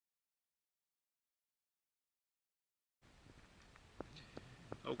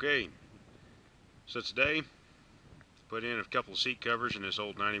Okay, so today put in a couple of seat covers in this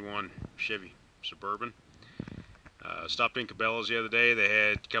old 91 Chevy Suburban. Stopped in Cabelas the other day. They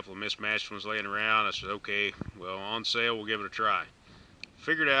had a couple of mismatched ones laying around. I said, okay, well, on sale, we'll give it a try.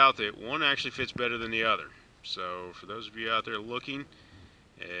 Figured out that one actually fits better than the other. So for those of you out there looking,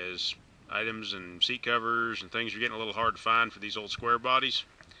 as items and seat covers and things are getting a little hard to find for these old square bodies,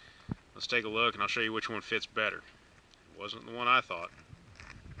 let's take a look and I'll show you which one fits better. It wasn't the one I thought.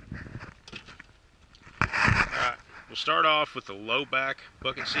 Alright, we'll start off with the low back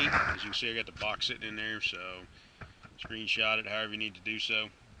bucket seat. As you can see, I got the box sitting in there, so screenshot it however you need to do so.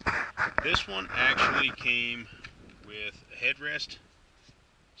 This one actually came with a headrest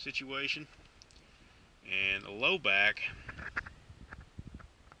situation, and the low back,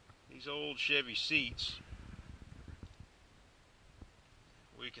 these old Chevy seats,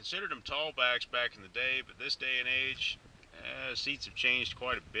 we considered them tall backs back in the day, but this day and age, seats have changed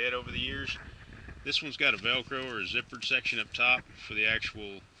quite a bit over the years. This one's got a Velcro or a zippered section up top for the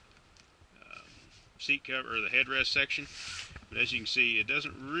actual seat cover or the headrest section, but as you can see, it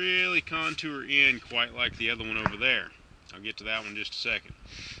doesn't really contour in quite like the other one over there. I'll get to that one in just a second.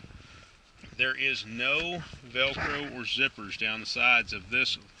 There is no Velcro or zippers down the sides of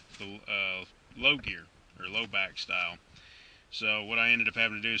this low gear or low back style. So what I ended up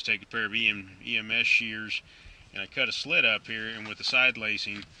having to do is take a pair of EMS shears and I cut a slit up here, and with the side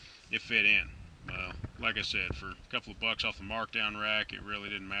lacing it fit in. Well, like I said, for a couple of bucks off the markdown rack, it really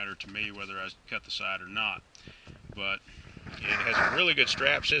didn't matter to me whether I cut the side or not. But it has a really good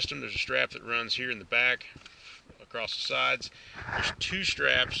strap system. There's a strap that runs here in the back across the sides. There's two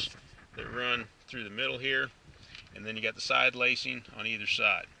straps that run through the middle here, and then you got the side lacing on either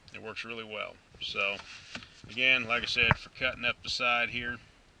side. It works really well. So again, like I said, for cutting up the side here,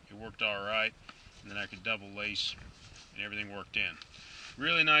 it worked all right, and then I could double lace and everything worked in.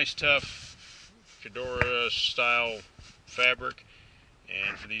 Really nice, tough Fedora style fabric,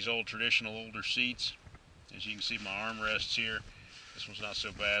 and for these old traditional older seats, as you can see my armrests here, this one's not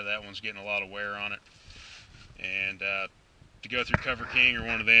so bad. That one's getting a lot of wear on it, and to go through Cover King or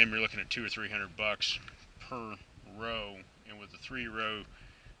one of them, you're looking at $200 or $300 per row, and with a 3-row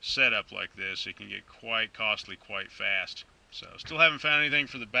setup like this, it can get quite costly quite fast. So still haven't found anything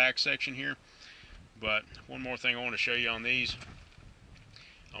for the back section here, but one more thing I want to show you on these.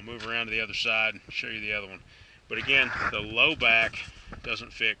 I'll move around to the other side and show you the other one. But again, the low back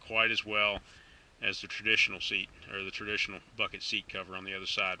doesn't fit quite as well as the traditional seat, or the traditional bucket seat cover on the other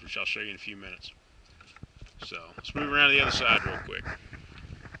side, which I'll show you in a few minutes. So let's move around to the other side real quick.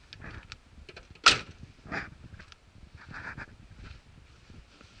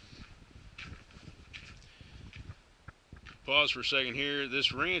 Pause for a second here.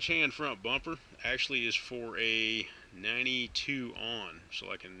 This ranch hand front bumper actually is for a 92 on, so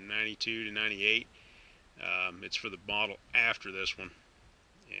like a 92 to 98. It's for the model after this one.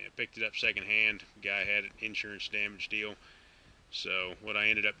 Yeah, picked it up secondhand. Guy had an insurance damage deal. So what I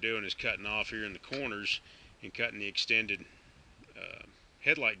ended up doing is cutting off here in the corners and cutting the extended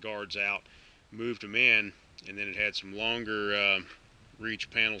headlight guards out, moved them in, and then it had some longer reach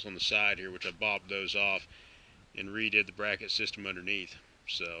panels on the side here, which I bobbed those off and redid the bracket system underneath.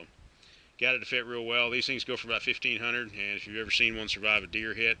 So got it to fit real well. These things go for about $1,500, and if you've ever seen one survive a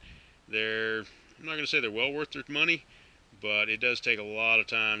deer hit, I'm not going to say they're well worth their money, but it does take a lot of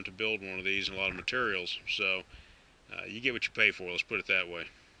time to build one of these and a lot of materials. So you get what you pay for, let's put it that way.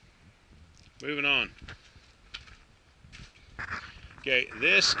 Moving on. Okay,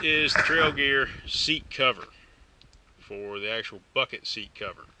 this is the Trail Gear seat cover for the actual bucket seat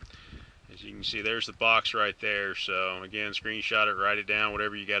cover. As you can see, there's the box right there. So again, screenshot it, write it down,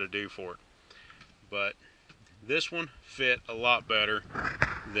 whatever you got to do for it. But this one fit a lot better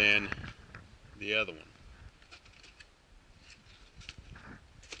than the other one.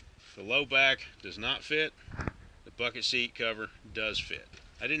 The low back does not fit. The bucket seat cover does fit.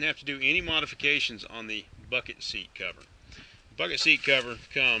 I didn't have to do any modifications on the bucket seat cover. The bucket seat cover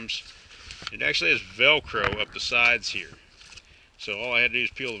comes, it actually has Velcro up the sides here. So all I had to do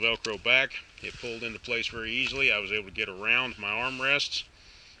is peel the Velcro back. It pulled into place very easily. I was able to get around my armrests,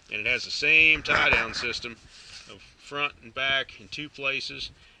 and it has the same tie-down system of front and back in two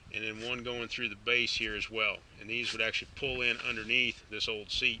places, and then one going through the base here as well. And these would actually pull in underneath this old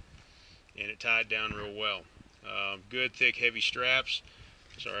seat, and it tied down real well. Good thick heavy straps.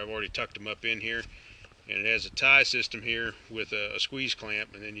 Sorry, I've already tucked them up in here. And it has a tie system here with a squeeze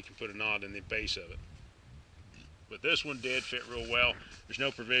clamp, and then you can put a knot in the base of it. But this one did fit real well. There's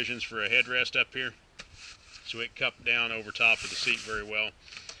no provisions for a headrest up here, so it cupped down over top of the seat very well.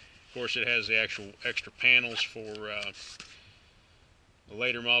 Of course, it has the actual extra panels for a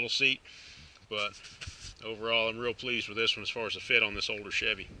later model seat, but overall I'm real pleased with this one as far as the fit on this older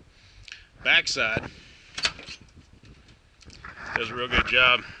Chevy. Backside does a real good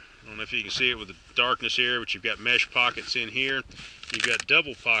job. I don't know if you can see it with the darkness here, but you've got mesh pockets in here. You've got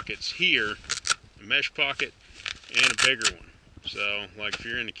double pockets here, a mesh pocket and a bigger one. So like if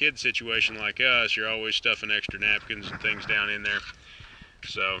you're in a kid situation like us, you're always stuffing extra napkins and things down in there.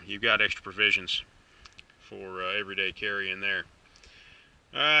 So you've got extra provisions for everyday carry in there.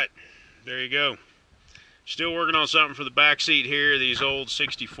 Alright, there you go. Still working on something for the back seat here. These old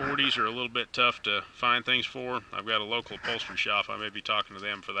 6040s are a little bit tough to find things for. I've got a local upholstery shop. I may be talking to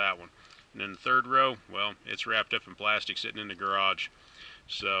them for that one. And then the third row, well, it's wrapped up in plastic sitting in the garage.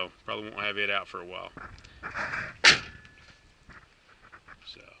 So probably won't have it out for a while.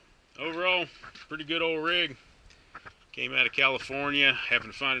 So overall, pretty good old rig. Came out of California.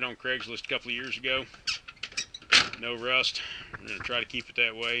 Happened to find it on Craigslist a couple of years ago. No rust. I'm going to try to keep it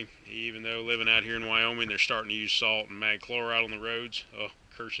that way, even though living out here in Wyoming, they're starting to use salt and mag chloride on the roads. Oh,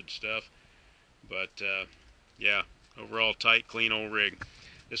 cursed stuff. But, yeah, overall tight, clean old rig.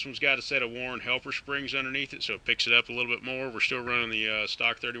 This one's got a set of Warren helper springs underneath it, so it picks it up a little bit more. We're still running the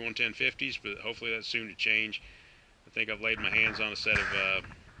stock 311050s, but hopefully that's soon to change. I think I've laid my hands on a set of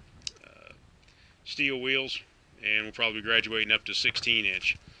steel wheels, and we'll probably be graduating up to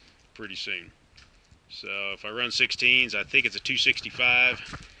 16-inch pretty soon. So if I run 16s, I think it's a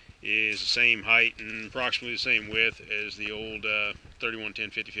 265, is the same height and approximately the same width as the old 3110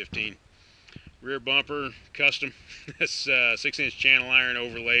 5015. Rear bumper, custom. That's 6-inch channel iron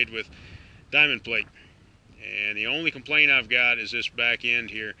overlaid with diamond plate. And the only complaint I've got is this back end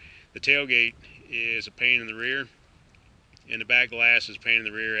here. The tailgate is a pain in the rear, and the back glass is a pain in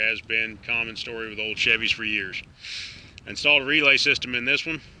the rear, as been common story with old Chevys for years. I installed a relay system in this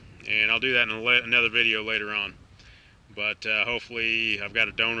one, and I'll do that in another video later on. But hopefully I've got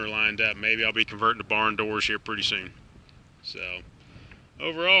a donor lined up. Maybe I'll be converting to barn doors here pretty soon. So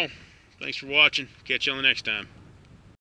overall, thanks for watching. Catch you on the next time.